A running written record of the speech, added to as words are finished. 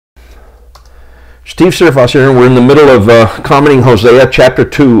Steve Surfoss here. We're in the middle of commenting Hosea chapter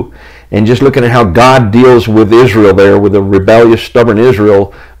 2 and just looking at how God deals with Israel there, with a rebellious, stubborn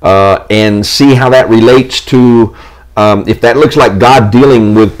Israel, and see how that relates to, if that looks like God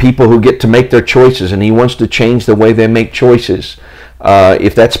dealing with people who get to make their choices and he wants to change the way they make choices.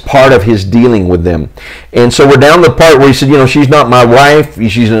 If that's part of his dealing with them. And so we're down to the part where he said, she's not my wife,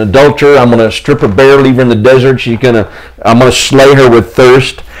 she's an adulterer, I'm going to strip her bare, leave her in the desert, I'm going to slay her with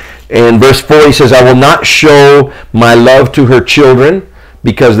thirst. And verse 4, he says, I will not show my love to her children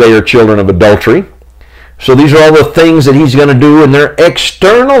because they are children of adultery. So these are all the things that he's going to do, and they're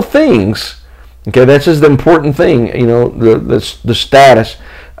external things. Okay, that's just the important thing, the status.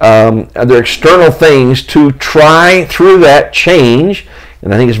 They're external things to try through that change,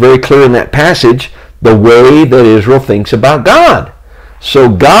 and I think it's very clear in that passage, the way that Israel thinks about God. So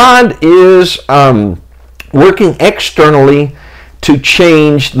God is working externally to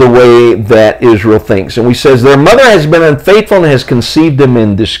change the way that Israel thinks. And he says, their mother has been unfaithful and has conceived them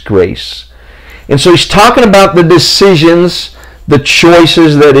in disgrace. And so he's talking about the decisions, the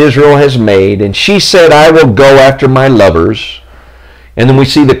choices that Israel has made. And she said, I will go after my lovers. And then we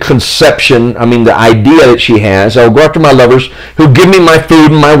see the conception, the idea that she has. I will go after my lovers who give me my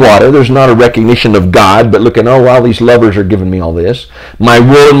food and my water. There's not a recognition of God, but looking, oh, wow, these lovers are giving me all this. My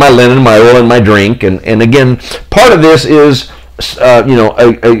wool and my linen, my oil and my drink. And again, part of this is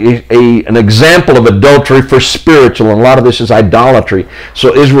an example of adultery for spiritual, and a lot of this is idolatry.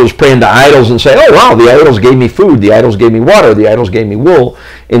 So Israel is praying to idols and say, oh wow, the idols gave me food, the idols gave me water, the idols gave me wool.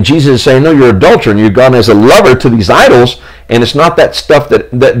 And Jesus is saying, no, you're an adulterer, and you've gone as a lover to these idols, and it's not that stuff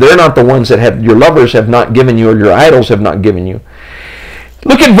that they're not the ones that have, your lovers have not given you, or your idols have not given you.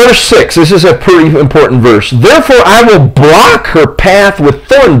 Look at verse 6. This is a pretty important verse. Therefore I will block her path with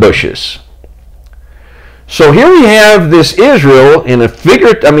thorn bushes. So here we have this Israel in a figure,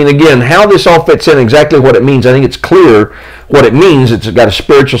 again, how this all fits in, exactly what it means. I think it's clear what it means. It's got a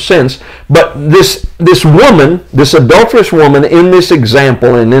spiritual sense. But this woman, this adulterous woman in this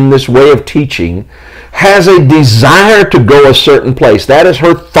example and in this way of teaching has a desire to go a certain place. That is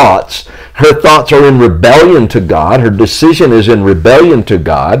her thoughts. Her thoughts are in rebellion to God. Her decision is in rebellion to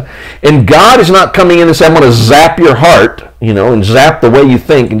God. And God is not coming in and saying, I'm going to zap your heart, and zap the way you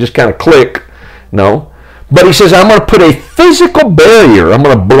think and just kind of click. No. But he says, I'm going to put a physical barrier. I'm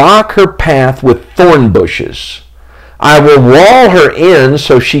going to block her path with thorn bushes. I will wall her in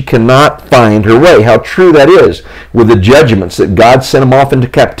so she cannot find her way. How true that is with the judgments that God sent them off into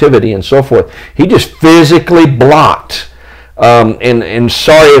captivity and so forth. He just physically blocked. And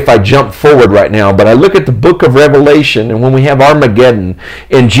sorry if I jump forward right now, but I look at the book of Revelation, and when we have Armageddon,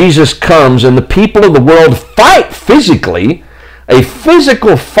 and Jesus comes, and the people of the world fight physically, a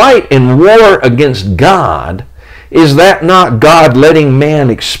physical fight and war against God, is that not God letting man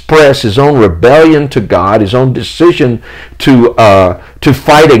express his own rebellion to God, his own decision to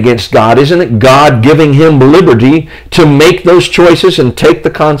fight against God? Isn't it God giving him liberty to make those choices and take the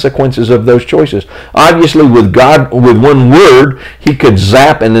consequences of those choices? Obviously, with God, with one word, he could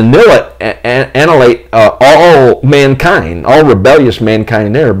zap and annihilate all mankind, all rebellious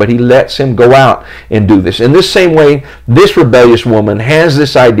mankind there, but he lets him go out and do this. In this same way, this rebellious woman has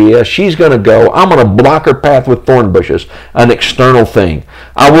this idea. She's going to go, I'm going to block her path with thorn bushes, an external thing.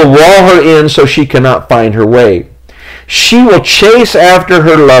 I will wall her in so she cannot find her way. She will chase after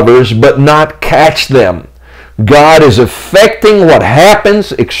her lovers but not catch them. God is affecting what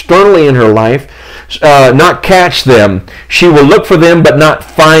happens externally in her life, not catch them. She will look for them but not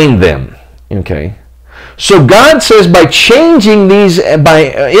find them. Okay. So God says by changing these,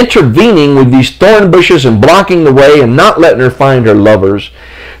 by intervening with these thorn bushes and blocking the way and not letting her find her lovers,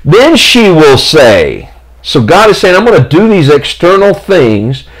 then she will say, so God is saying, I'm going to do these external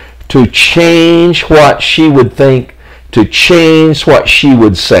things to change what she would think, to change what she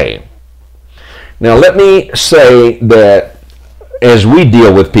would say. Now let me say that as we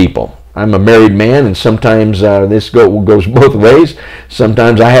deal with people, I'm a married man, and sometimes this goes both ways.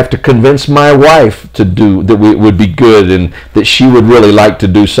 Sometimes I have to convince my wife to do that it would be good and that she would really like to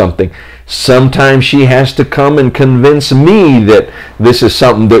do something. Sometimes she has to come and convince me that this is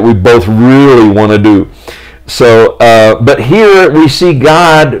something that we both really want to do. So, but here we see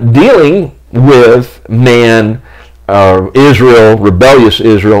God dealing with man, Israel, rebellious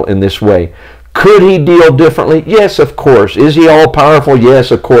Israel, in this way. Could he deal differently? Yes, of course. Is he all-powerful?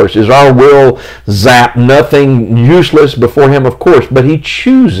 Yes, of course. Is our will zap, nothing useless before him? Of course. But he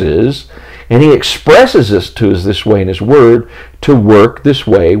chooses, And he expresses this to us this way in his word, to work this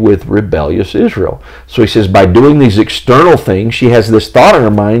way with rebellious Israel. So he says, by doing these external things, she has this thought in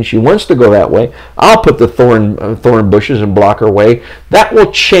her mind, she wants to go that way. I'll put the thorn bushes and block her way. That will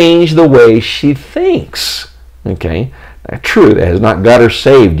change the way she thinks. Okay? Now, true, that has not got her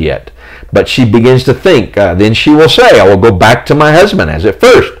saved yet. But she begins to think. Then she will say, I will go back to my husband as at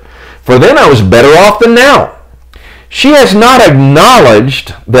first, for then I was better off than now. She has not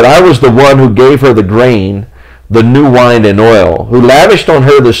acknowledged that I was the one who gave her the grain, the new wine and oil, who lavished on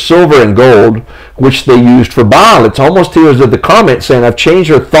her the silver and gold, which they used for Baal. It's almost here as if the comment saying, I've changed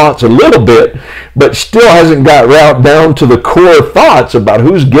her thoughts a little bit, but still hasn't got right down to the core thoughts about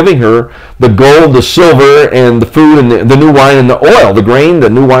who's giving her the gold, the silver, and the food, and the new wine and the oil, the grain, the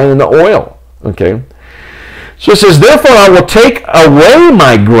new wine, and the oil. Okay? So it says, therefore I will take away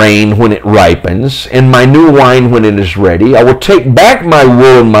my grain when it ripens, and my new wine when it is ready. I will take back my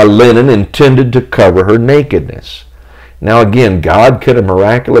wool and my linen intended to cover her nakedness. Now again, God could have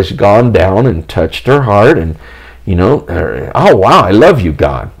miraculously gone down and touched her heart, and, oh wow, I love you,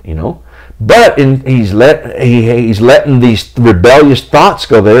 God, But he's letting these rebellious thoughts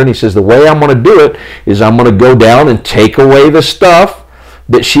go there, and he says, the way I'm going to do it is I'm going to go down and take away the stuff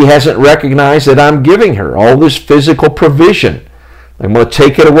that she hasn't recognized that I'm giving her, all this physical provision. I'm going to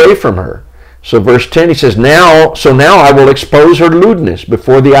take it away from her. So verse 10, he says, now I will expose her lewdness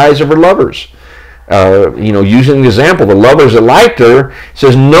before the eyes of her lovers. Using the example, the lovers that liked her,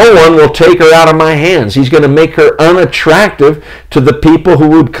 says, no one will take her out of my hands. He's going to make her unattractive to the people who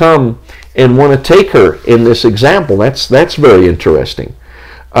would come and want to take her in this example. That's very interesting.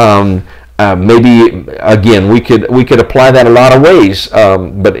 Maybe again we could apply that a lot of ways,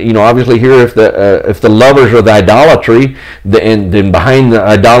 but obviously here if the lovers are the idolatry, and then behind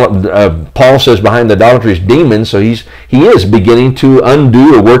the Paul says behind the idolatry is demons, so he is beginning to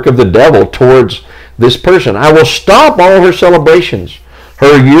undo a work of the devil towards this person. I will stop all her celebrations,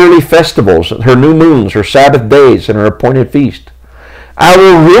 her yearly festivals, her new moons, her Sabbath days, and her appointed feast. I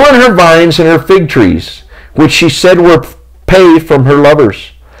will ruin her vines and her fig trees, which she said were pay from her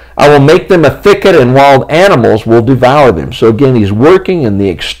lovers. I will make them a thicket, and wild animals will devour them. So again, he's working in the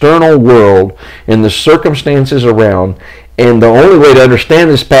external world, in the circumstances around, and the only way to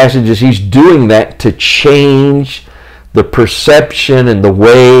understand this passage is he's doing that to change the perception and the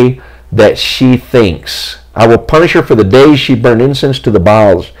way that she thinks. I will punish her for the days she burned incense to the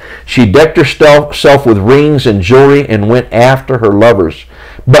Baals. She decked herself with rings and jewelry and went after her lovers.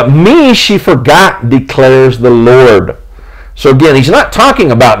 But me she forgot, declares the Lord. So again, he's not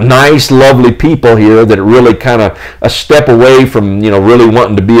talking about nice, lovely people here that are really kind of a step away from, really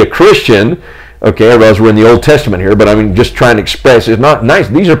wanting to be a Christian. Okay, otherwise we're in the Old Testament here, but just trying to express it's not nice.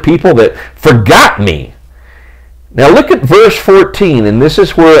 These are people that forgot me. Now look at verse 14, and this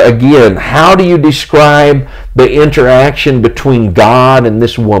is where, again, how do you describe the interaction between God and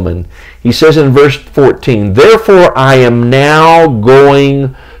this woman? He says in verse 14, therefore I am now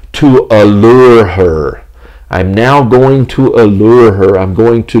going to allure her. I'm now going to allure her. I'm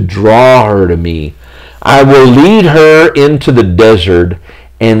going to draw her to me. I will lead her into the desert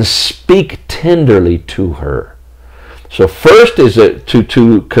and speak tenderly to her. So first is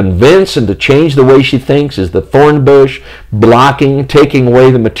to convince and to change the way she thinks is the thorn bush, blocking, taking away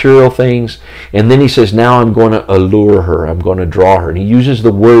the material things. And then he says, now I'm going to allure her. I'm going to draw her. And he uses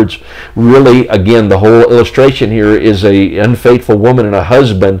the words, really, again, the whole illustration here is a unfaithful woman and a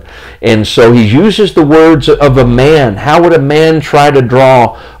husband. And so he uses the words of a man. How would a man try to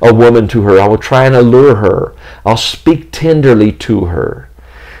draw a woman to her? I will try and allure her. I'll speak tenderly to her.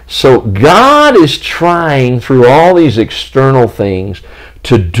 So God is trying through all these external things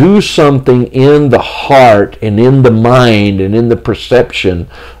to do something in the heart and in the mind and in the perception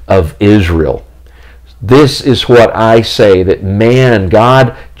of Israel. This is what I say, that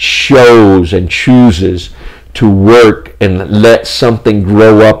God chose and chooses to work and let something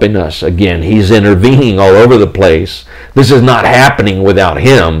grow up in us. Again, he's intervening all over the place. This is not happening without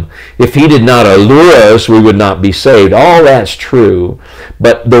him. If he did not allure us, we would not be saved. All that's true.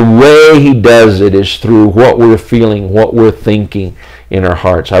 But the way he does it is through what we're feeling, what we're thinking in our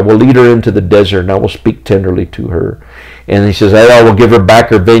hearts. I will lead her into the desert, and I will speak tenderly to her. And he says, I will give her back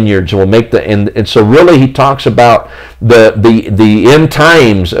her vineyards, and will make the and so really he talks about the end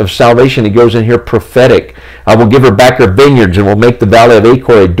times of salvation. He goes in here prophetic. I will give her back her vineyards, and will make the Valley of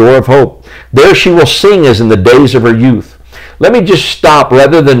Achor a door of hope. There she will sing as in the days of her youth. Let me just stop.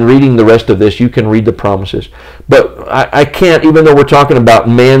 Rather than reading the rest of this, you can read the promises. But I can't, even though we're talking about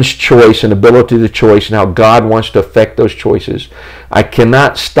man's choice and ability to choice and how God wants to affect those choices, I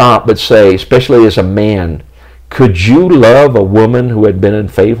cannot stop but say, especially as a man, Could you love a woman who had been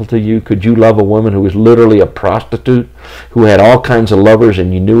unfaithful to you? Could you love a woman who was literally a prostitute, who had all kinds of lovers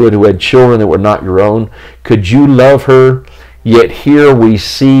and you knew it, who had children that were not your own? Could you love her? Yet here we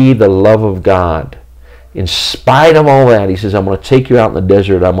see the love of God. In spite of all that, he says, I'm going to take you out in the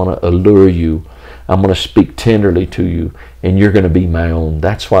desert. I'm going to allure you. I'm going to speak tenderly to you, and you're going to be my own.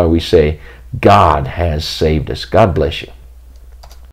 That's why we say God has saved us. God bless you.